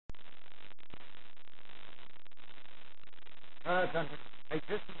Gentlemen, I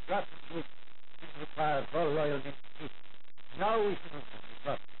just got to require for loyal men. Now we should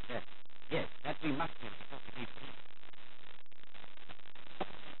have yes. Yes, that we must do.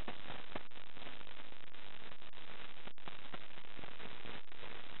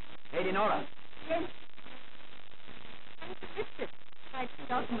 Lady Nora. Yes. I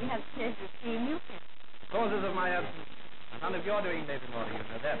thought we have pleasure seeing you. Causes of my absence. None of your doing, Lady Nora, you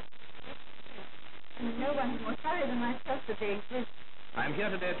know that. No one more sorry than myself for being with. I'm here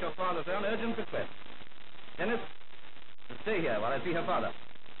today at your father's own urgent request. Dennis, stay here while I see her father.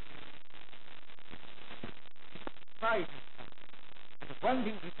 Right. There's one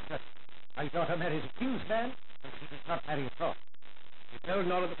thing to discuss. My daughter marries a king's man, but she does not marry a frog. You told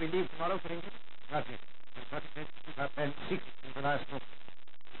Nora that we leave tomorrow for England? Not yet. I've got to keep our plans secret in the last book.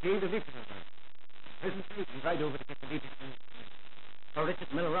 She gave the victim of her. Presently, we ride over to get the latest news. For Richard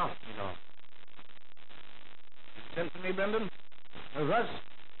Milroth, you know. You sent for me, Brendan? Russ,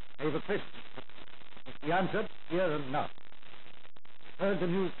 I have a question. Must be answered here and now. Heard the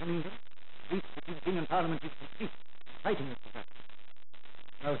news from England. Peace between King and Parliament is complete. Fighting is begun.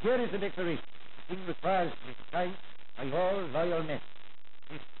 Now here is the declaration. The King requires to be signed by all loyal men.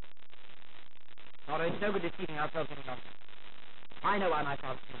 Nora, it's no good deceiving ourselves any longer. I know why my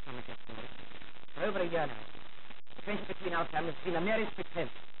father has come against me. For over a year now, the friendship between our families has been the merest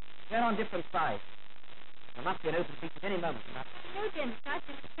pretence. We're on different sides. There must be an open breach at any moment. No, Dennis, I've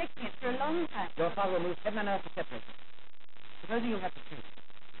been expecting it for a long time. Your father will move heaven and earth to separate us. Supposing you have to choose.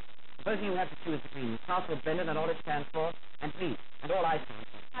 Supposing you have to choose between Castle Brendan and all it stands for, and me, and all I stand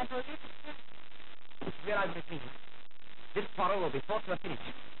for. I told you. You realize what it means. This quarrel will be fought to a finish.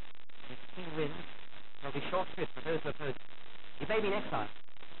 If the king wins, there'll be short shrift for those who oppose it. He may be in exile.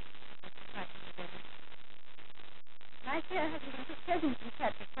 My dear husband was present in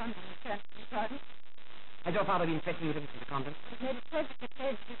such a convent return to the garden. Has your father been pressing you to visit the convent? He made it perfectly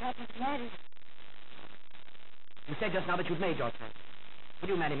clear that he hadn't married. You said just now that you'd made your choice. Will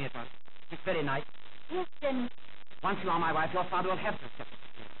you marry me at once? This very night? Yes, then. Once you are my wife, your father will have to accept it.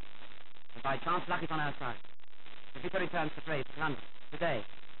 And by chance, luck is on our side. The vicar returns to pray to London today.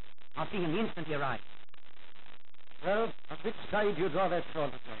 I'll see him the instant he arrives. Well, on which side do you draw that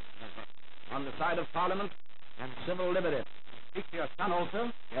sword? On the side of Parliament and civil liberty. Speak to your son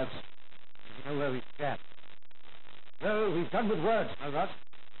also? Yes. You know where we stand. Well, we've done with words, my Russ.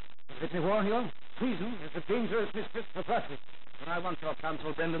 But let me warn you, treason is a dangerous mistress for virtue. When I want your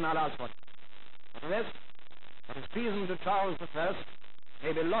counsel, Brendan, I'll ask for it. For the rest, what is treason to Charles I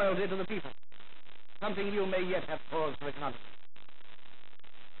may be loyalty to the people. Something you may yet have cause to acknowledge.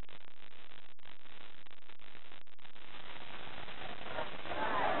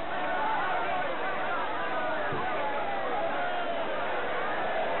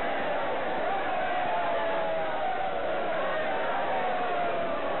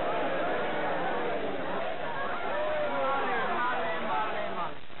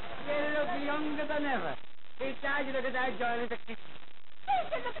 Look at that girl in the kitchen. Please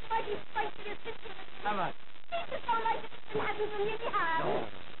look at my spicy kitchen. Come on. This is all like it hasn't really had. No.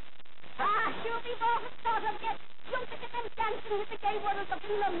 She'll be more sort of get jumping and dancing with the gay world of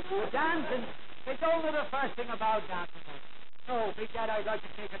London. Dancing? They told me the first thing about dancing. No, big Dad, I'd like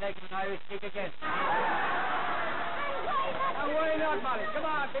to take a leg of an Irish pig again. Now, why not, Molly? Come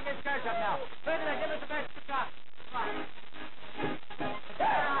on, take your skirt up now. Brendan, give us the best shot. Come on.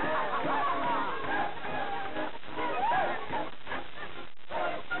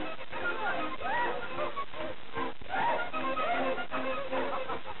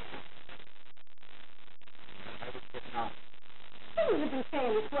 You would be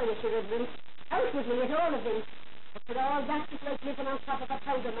fairly quiet, you would. Outwardly, at all events. But for all that, it's like living on top of a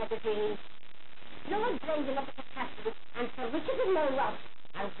powder magazine. No one's blazing up at the castle, and Sir Richard and Milroth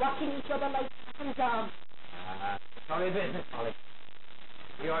are watching each other like cats and dogs. Sorry business, Molly.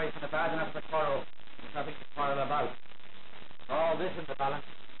 We are even bad enough to quarrel. There's nothing to quarrel about. All this in the balance.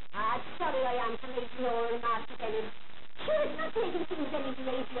 Sorry I am to make your remark to Dennis. Sure, it's not making things any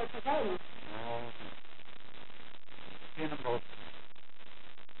easier for them. Oh. In them both.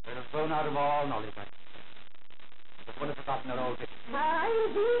 They have grown out of all knowledge. They would have forgotten their old history.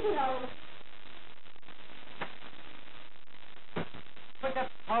 Indeed, no. With the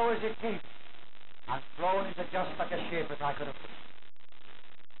powers it came, and thrown into just such a shape as I could have put.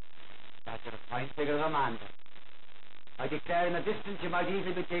 I could have fine figure of a man. I declare in the distance you might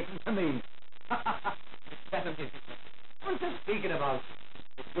easily be taken for me. It's better than I'm just speaking about.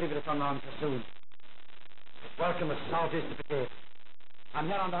 It's going to come on so soon. Welcome as salt is to the gate. I'm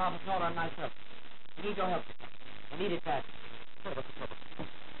here on behalf of Nora and myself. We need your help. We need it bad.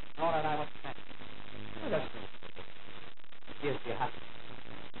 Nora and I want to back. Let's go.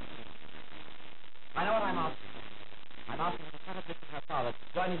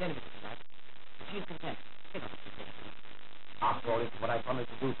 what I promised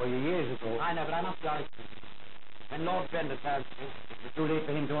to do for you years ago. I know, but I must be honest with you. When Lord Brendan tells me, it was too late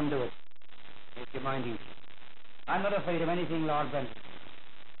for him to undo it. Make your mind easy. I'm not afraid of anything Lord Brendan.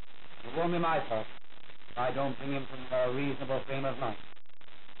 It won't be my fault if I don't bring him from a reasonable frame of mind.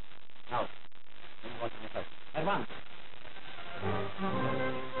 Now, when you want to help? At once.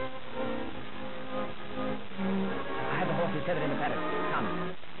 I have the horses tethered in the paddock.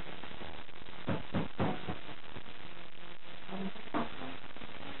 Come.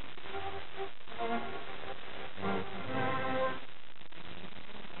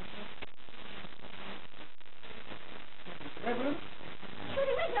 Reverend? Should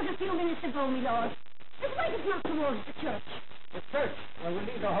he went out a few minutes ago, my lord? His wife is not towards the church. The church? Well, we'll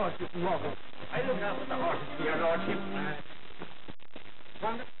leave the horses and walk up. I look after the horses for your lordship.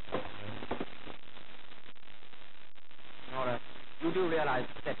 Wonder. Nora, you do realize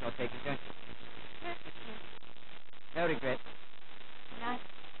the step you're taking, don't you? No regret. Right.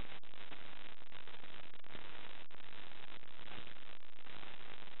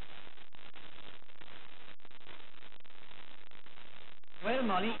 Well,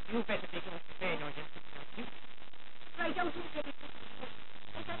 Molly, you better take us to bed, or just... I don't think it is.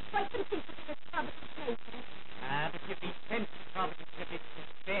 I'm quite convinced that it's probably safe. But you've been sent to the property to get to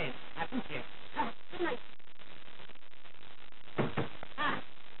bed, haven't you? Good night.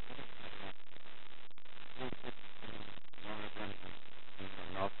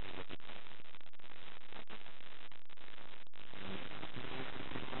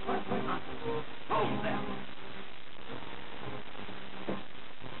 Hold there!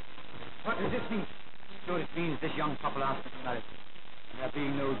 What does this mean? Sure, it means this young couple asked me to marry. There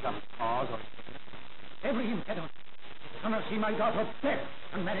being no just cause or every impediment. Cannot see my daughter dead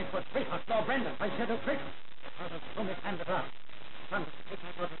and married for sweetheart, Lord Brendan. I said a sweetheart. Out of so many hands of her. Son, take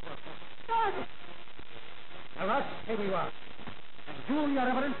my daughter for her. Lord! Now, us, here we are. And you, your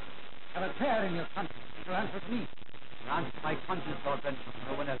evidence, have a prayer in your conscience. Your answer to me. Your answer to my conscience, Lord Brendan,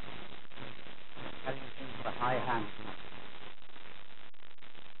 no one else. Having you for the high hand tonight.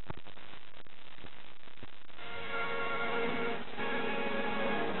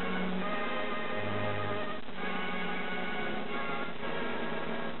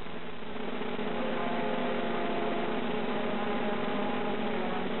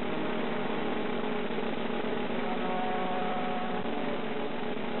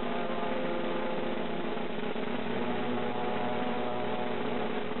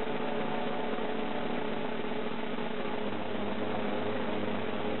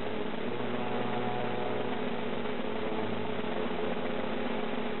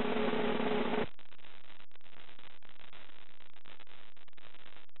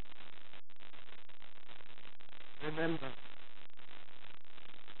 Remember.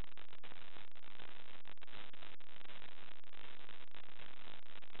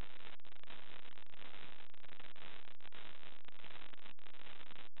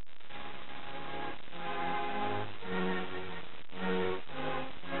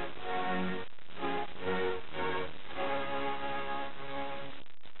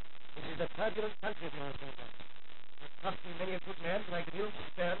 This is a turbulent country of yours, Major. It cost me many a good man like you to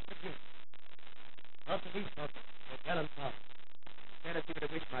stand for you. Not the least of them, the gallant part. Better give it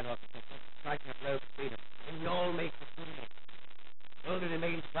a wish, my lord, striking a blow for freedom. And we all make the freedom. Only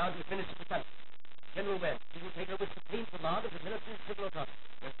remains proud to finish the country. General Webb, you will take over supreme command of the military and civil authority.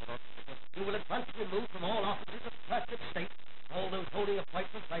 Yes, my lord. You will at once remove from all offices of church and state all those holding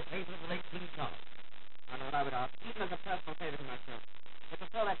appointments by favor of the late King Charles. I know what I would ask, even as a personal favor to myself. But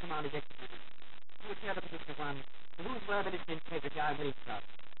before that command is executed, you would share the position of one to whose word and its integrity I am willing to trust.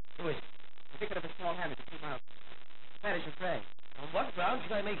 Who is it? The vicar of a small hamlet a few miles. Parish of Bray. On what ground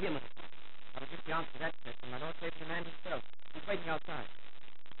should I make him? I will just the answer to that question. My lord says the man himself. He's waiting outside.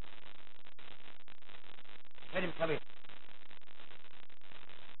 Let him come in.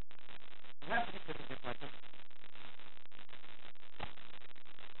 You have to be certain of this, my son.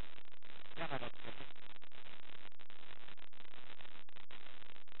 Yeah, my lord.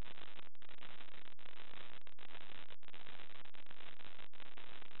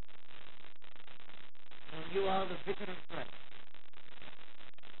 You are the vicar of Bray.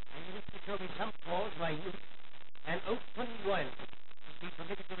 And you wish to show me some cause why you and open royalty should be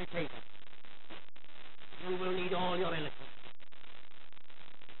permitted to retain them. You will need all your eloquence.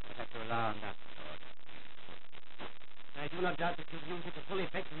 I have to rely on that, my lord. I do not doubt that you use it to full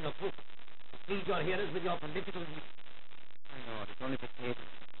effect in your proof. To feed your hearers with your political views. My lord, it's only the case of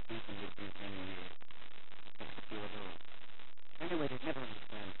speaking with these many years. Just a few alone. Anyway, they never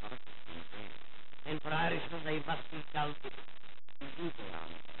understand politics in vain. And for Irishmen, they must be dull witted. Indeed they are.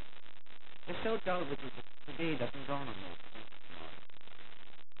 They're so dull with it that today doesn't dawn on most.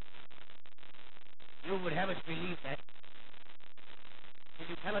 have it, believe that. But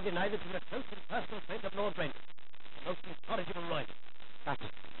you cannot deny that you're a close and personal friend of Lord Brent, a most incorrigible royalist. That's it.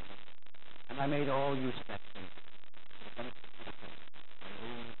 And I made all use of that thing. My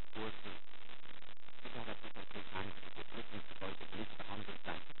own poor thing. You don't have to take three times to get listening to voice at least 100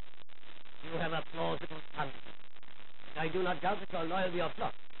 times. You have a plausible conscience. I do not doubt that you are loyal to your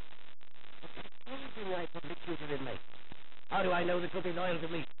flock. But supposing I public tutor in May, how do I know that you'll be loyal to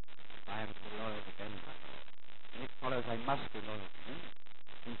me? I am to be loyal to them. And it follows I must be loyal to you.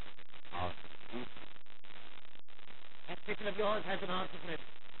 That chicken of yours has an answer for it.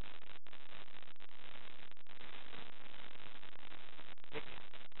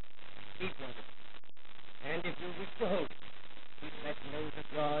 Keep on it. And if you wish to hold it, keep that nose of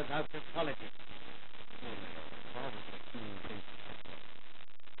yours out of politics.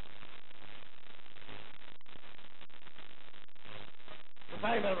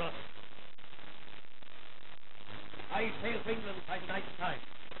 Goodbye, Melrose. I sail for England by tonight's time.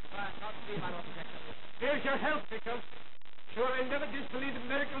 Not to be my Lord Protector. Here's your health, Nichols. Sure, I never disbelieve in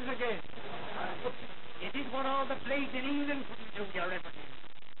miracles again. It is what all the blades in England couldn't do, your reverence.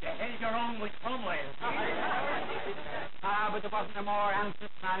 You held your own with Cromwell. But there wasn't a more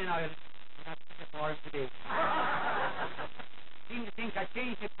anxious man in Ireland. That's for him today. Seemed to think I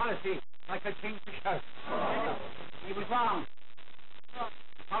changed his policy like I changed the shout. He was wrong. The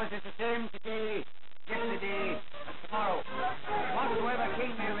policy is the same today, yesterday, and tomorrow. Whatsoever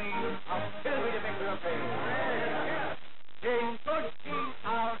king may reign, I'll still be the victor of praise. In good king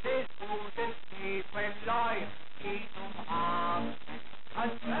are his wounded knees when lying kingdom arms.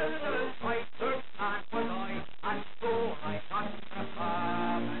 And elders fight their stand for I, and so I got the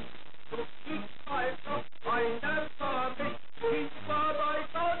farm. To keep my love, I never miss, keep what I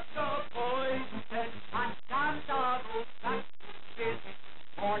got appointed, and stand on those that visit,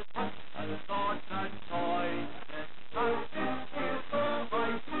 for touch the Lord's anointed. And this is all I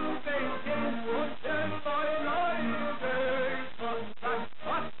do maintain, until my life is that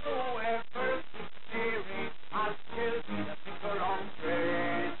whatsoever is therein, I'll still be the figure of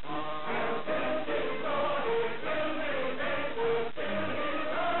praise.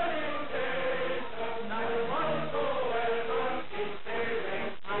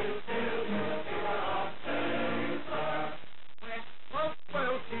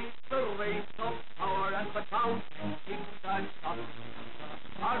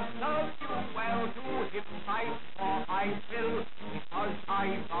 I'll serve you well, do him right, for I will, because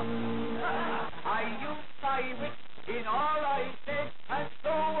I'm not. I use my wit in all I said, and so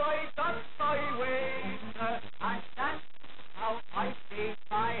I got my way. And that's how I paid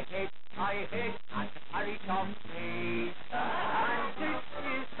my head, and carried on praise. And this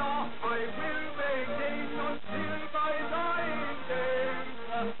is all I will maintain until my dying days.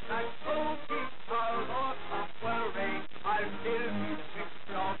 And so keep our Lord of well reign, I'll still be the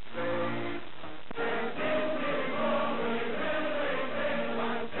victor of praise.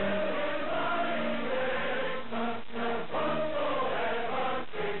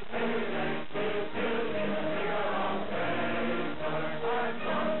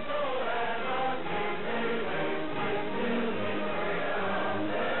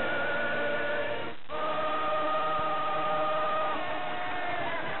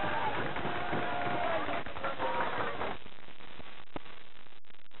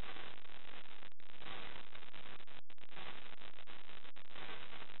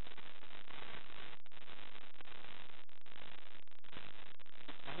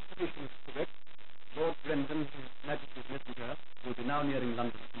 Correct. Lord Brendan, His Majesty's messenger, will be now nearing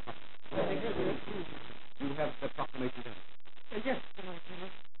London. You have the proclamation done. Yes, Your Lord.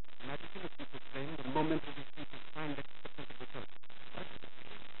 Majesty must be proclaimed the moment of his speech signed acceptance of the throne.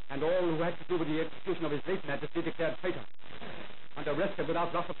 And all who had to do with the execution of His late Majesty declared traitor and arrested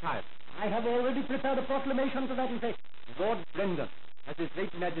without loss of time. I have already prepared a proclamation to that effect. Lord Brendan, as His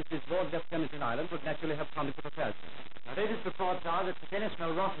late Majesty's Lord Lieutenant in Ireland, would naturally have conduct of affairs. The latest reports are that Sir Dennis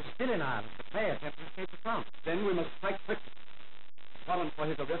Melroth is still in Ireland, but may attempt to escape the crown. Then we must strike quickly. Warrant for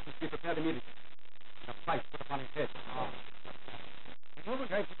his arrest must be prepared immediately. A price put upon his head. The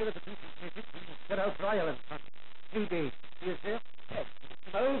moment I consider the peace is taken, we must set out for Ireland. 3 days. He is there? Yes.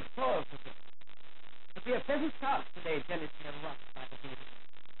 Most cause. It'll be a pleasant task today, Dennis Melroth, by the way.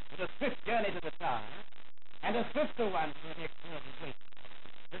 With a swift journey to the town, and a swifter one to the extraordinary way.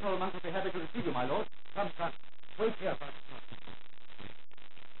 General Monk will be happy to receive you, my lord. Come, son. Wait here for us.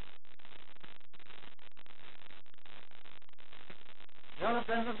 The Earl of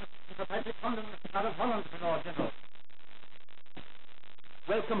Brendan is the Patrick Condon of Holland, my Lord General.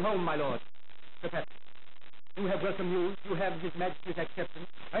 Welcome home, my lord. Sir Patrick. You have welcome news. You have His Majesty's acceptance.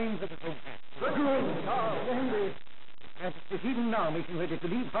 Signs of the throne. Good news. Henry. Majesty is even now making ready to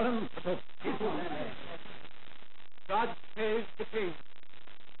leave Holland. God save the King.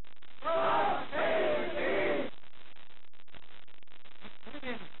 God save the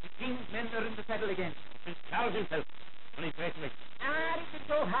King. The king's men are in the saddle again. Prince Charles himself. Only greatly. It is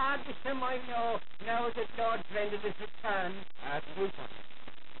so hard to say I know, now that Lord Brendan is returned. That's good.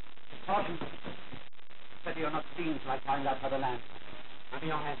 Caution. That you're not seen till I find out where the land. Under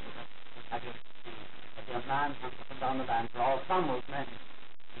your hands, sir. Have you seen that your man comes up and down the land for all Cromwell's men?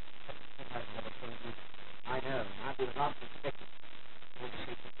 I know. I'll be the last to expect it. Won't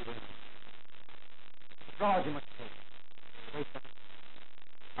shake the wind. The cause you must take. Wait for it.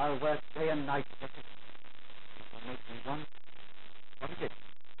 I'll work day and night for it. I'll make me one. What is it?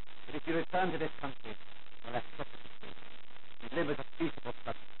 But if you return to this country, I'll accept it. You live as a peaceable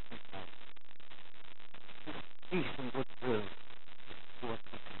subject. Peace and goodwill to a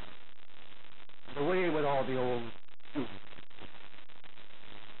people. And away with all the old students.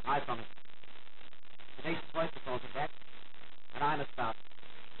 I promise. The nation's voice is holding back, and I must start.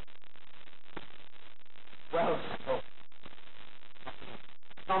 Well spoken.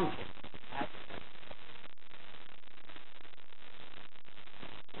 Nonsense.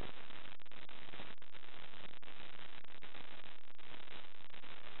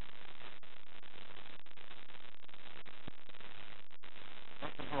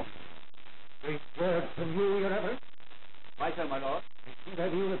 Great word from you, Your Reverence. Why so, my lord? I see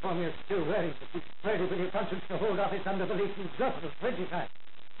that uniform you're still wearing, but you've ready with your conscience to hold office under the late governor 20 times.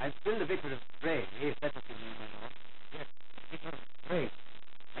 I'm still the vicar of Bray. Yes, that's what you mean, my lord. Yes, vicar of Bray.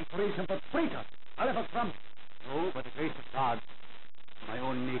 I praise him for traitor. Oliver Cromwell. No, by the grace of God, my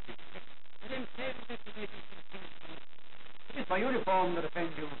own native. It is my uniform that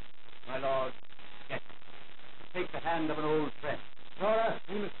offends you, my lord. Yes. Take the hand of an old friend. Nora,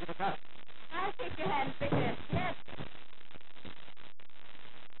 you must be the pastor. I'll take your hand, Vicar. Yes.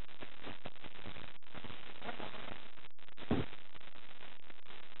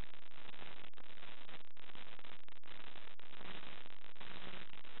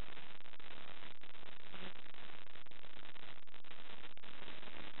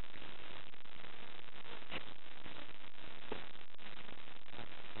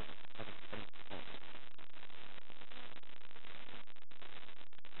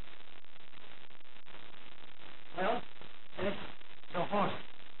 Well, Dennis, your horse.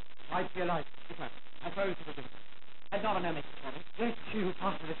 I'd be alive. I'm sorry to the vicar. Had not a no make for me. Yes, you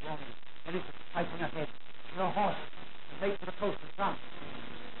after this morning. Dennis, I from your head. Your horse. Make for the coast of France.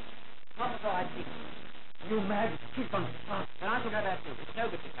 Not as though I'd seen it. You mad? She's gone to France. And I shall go there too. It's no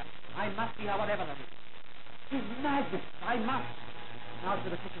good, vicar. I must see her whatever there is. She's mad, vicar. I must. Now to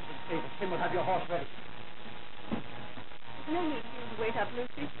the kitchen and stable. Tim will have your horse ready. No need for you to wait up,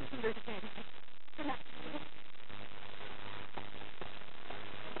 Lucy. You can go to bed. Good night.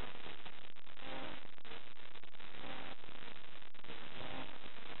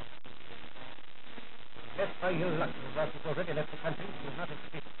 Just by your luck, the boss has already left the country. He will not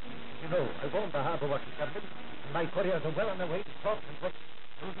escape. You know, I warned the harbour watch in Dublin, and my couriers are well on their way to Cork and Cork.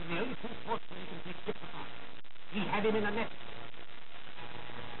 Those are the only two sportsmen who can take ship to France. We have him in a net.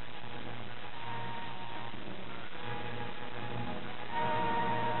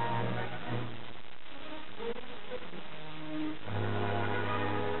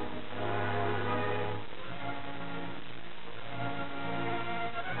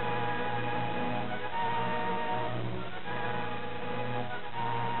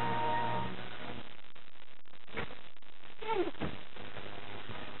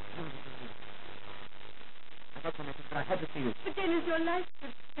 I got your message, but I had to see you. But then is your life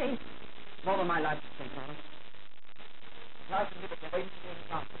at stake. More than my life to stake, Norris. Life and liberty are waiting for me in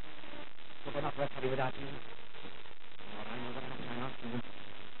France. But they're not worth having without you. Lord, I know what I'm asking you.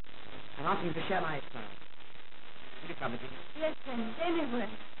 I'm asking you to share my exile. Will you come with me? Yes, friend, anywhere.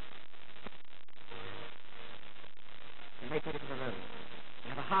 And make ready for the road. We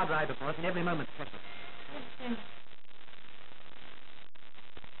have a hard ride before us, and every moment precious. Yes, friend.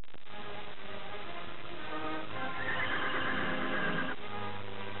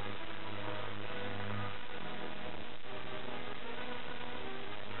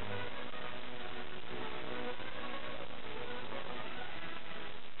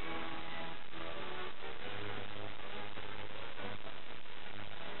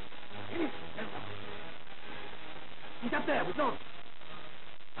 He's up there with Norris.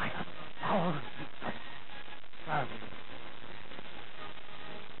 My God, power. I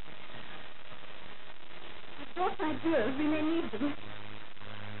brought my girls. We may need them.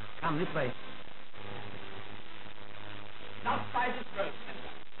 Come this way. wisest road.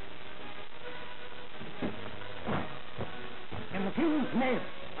 In the king's name,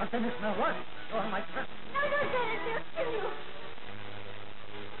 not Dennis no what? You're my friend. No, Dennis, they'll kill you.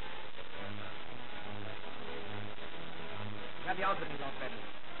 Grab the opening, Lord Redmond.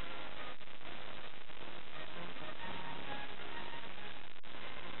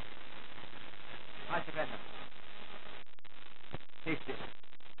 Master Redmond. Take this.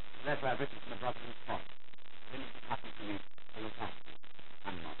 The letter I've written from the brother in Scott. If anything happens to me, I will pass.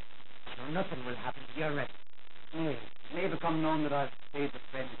 I'm not. So nothing will happen to your Red. Nay, it may become known that I've paid the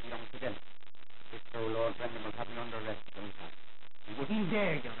friend of the young Fidel. If so, Lord Brendan will have me under arrest at any time. He wouldn't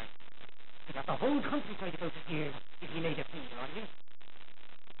dare, your Red. He'd have the whole countryside about his ears if he laid a finger on you.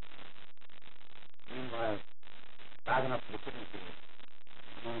 Meanwhile, bad enough for the kidney field.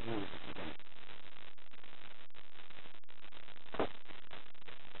 No news of Fidel.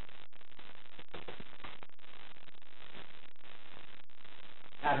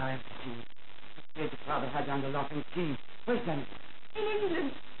 That I am seen. The father had on the lock and key. Where's Dennis? In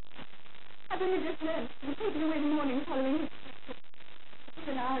England. I've only just learned. He was taken away in the morning following his... Just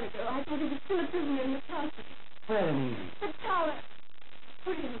an hour ago, I thought he was still a prisoner in the castle. Where in England? The Tower.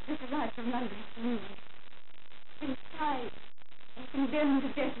 William has just arrived from London this evening. Been tried and condemned to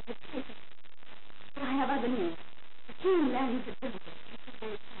death as a traitor. But I have other news. The king lands at Liverpool in 2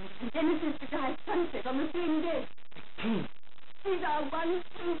 days' time, and Dennis is to die at sunset on the same day. The king. He's our one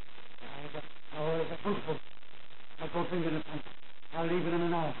king. Oh, it's a fruitful. I'll go bring it in. I'll leave it in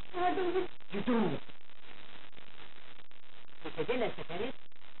an hour. I don't think... You do. Mr. Dennis, Dennis.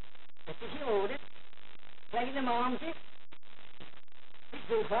 This is your order. Taking them arms in. Big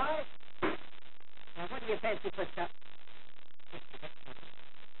blue car. Now, what do you fancy for stuff?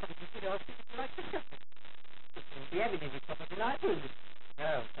 What did you do? I'll speak to you like this. It will be evident it's proper to lie to you.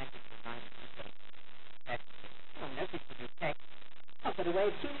 Oh, thank you for reminding me. That's no notice to be taken. I've got a way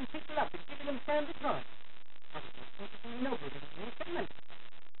of tuning people up and giving them sound advice. I was just no good in the settlement.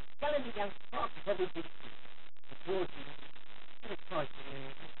 Telling the young spark is every big thing. The towards you. What a choice to do.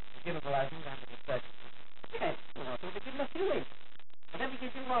 Forgivable, I think, under the circumstances. Yes, well, I thought to give them a few in. Whatever you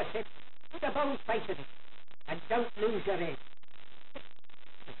do, I said, put a bold face at it. And don't lose your head.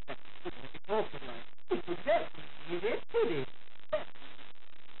 What you talking like? It was that. You did, did it?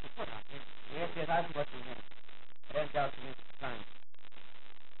 What I think? Yes, I see what you mean. I don't doubt you mean the time.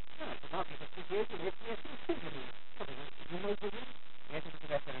 No, the market of 2 years will hit me as soon as you know the reason. Yes, it's the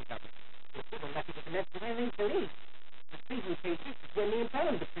best of government. If you were lucky to be left with anything to leave. The treason cases is generally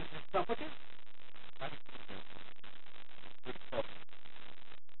impound the prisoner's property. Good talking.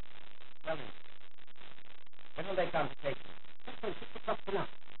 Tell me, when will they come to take me? That's when 6 o'clock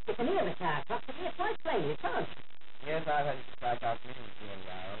tonight. You can hear the car clock, but it's quite plain, can't you? Yes, I've had it strike out millions here in the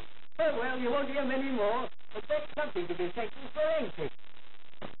hour. Oh, well, you won't hear many more. But that's something to be taken for, ain't it?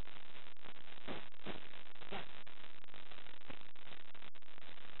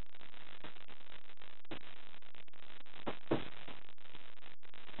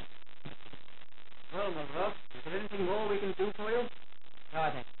 Well, Monroe, is there anything more we can do for you? No,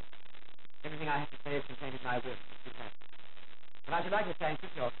 I think everything I have to say is contained in my will. But I should like to thank you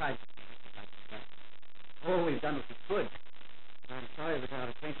for your kindness. All we've done what we could. And I'm sorry that our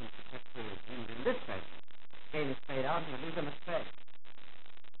acquaintance has kept to end in this way. Game is played out and we lose them astray.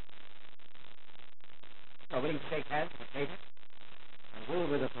 You're willing to shake hands with a traitor? I will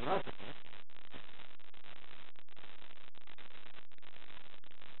with a philosopher.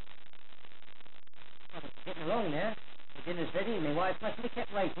 Well, it's getting along there. The dinner's ready and my wife mustn't be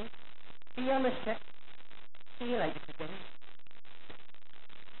kept waiting. See you on the step. See you later, Mr. Dennis.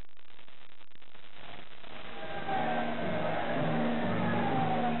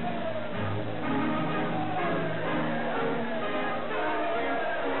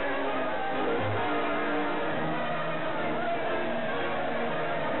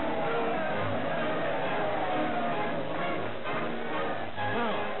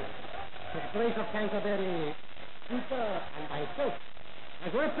 Grace of Canterbury, Cooper, and myself,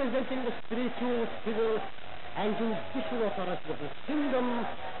 as representing the spiritual, civil, and judicial authority of this kingdom,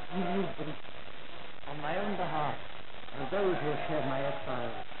 give you brief. On my own behalf, and those who have shared my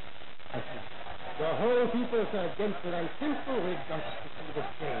exile, I thank you. The whole people, sir, gentle and simple, rejoice to see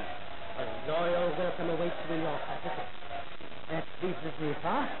this day. A loyal welcome awaits you in your capital. That pleases me,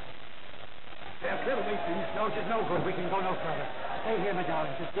 sir. There will be things. No, it's no good. We can go no further. Stay here, madame.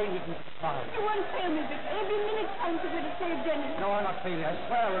 It's dangerous into the crowd. You won't fail me, Vic. Every minute counts if it'll save Dennis. No, I'm not feeling. I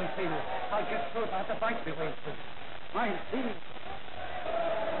swear I won't feel it. I'll get through it. I have to fight my way through. Mind, please.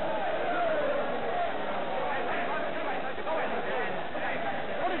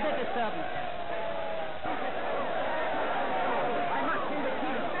 What is that disturbance?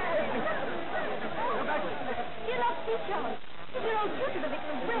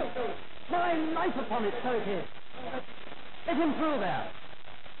 Knife upon it, so it is. Let him through there.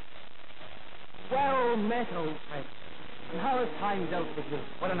 Well met, old friend. And how has time dealt with you?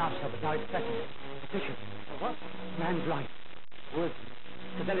 Well enough, sir, but now it's settled. The bishop. What? Man's life. Wood.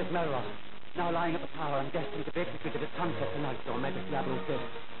 Fidelis Melroth. Now lying at the tower and destined to be executed at sunset tonight. Your Majesty Admiral's dead.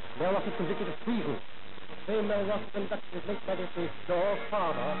 Melroth is convicted of treason. Same Melroth conducted his late Majesty, your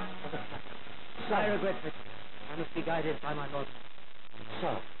father, of the sack. I regret it. I must be guided by my lord.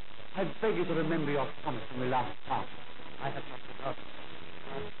 Sir, I beg you to remember your promise when we last parted. I have not forgotten.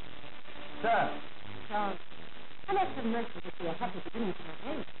 Sir. Charles, unless the mercy that we are happy to bring you to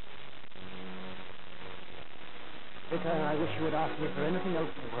my aid. Vicar, I wish you would ask me for anything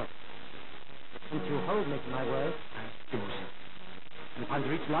else in the world. But since you hold me to my word, I do so. And if I'm to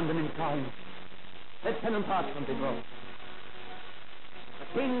reach London in time, let Penham Parchment be brought.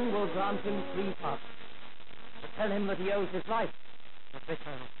 The king will grant him free pardon. But tell him that he owes his life to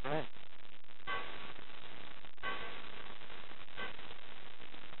Vicar of Bray.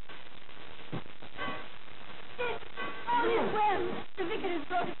 All is well. The vicar has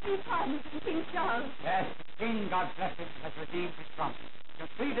brought a free pardon from King Charles. Yes, the king, God bless him, has redeemed his promise. You're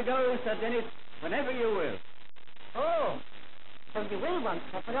free to go, Sir Dennis, whenever you will. Oh, so you will want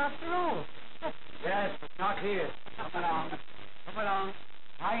supper after all. Yes, but not here. Come along. Come along.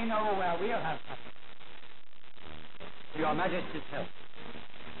 I know where we'll have supper. To your Majesty's health.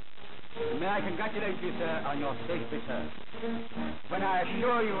 And may I congratulate you, sir, on your safe return. When I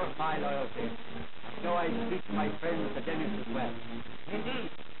assure you of my loyalty, I know I speak to my friend Sir Dennis as well.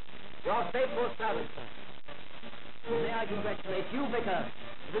 Indeed, your faithful servant, sir. And may I congratulate you, Vicar,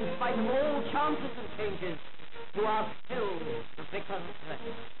 that in spite of all chances and changes, you are still the Vicar of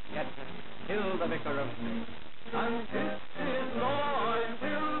Bray. Yes, sir, still the Vicar of Bray. Until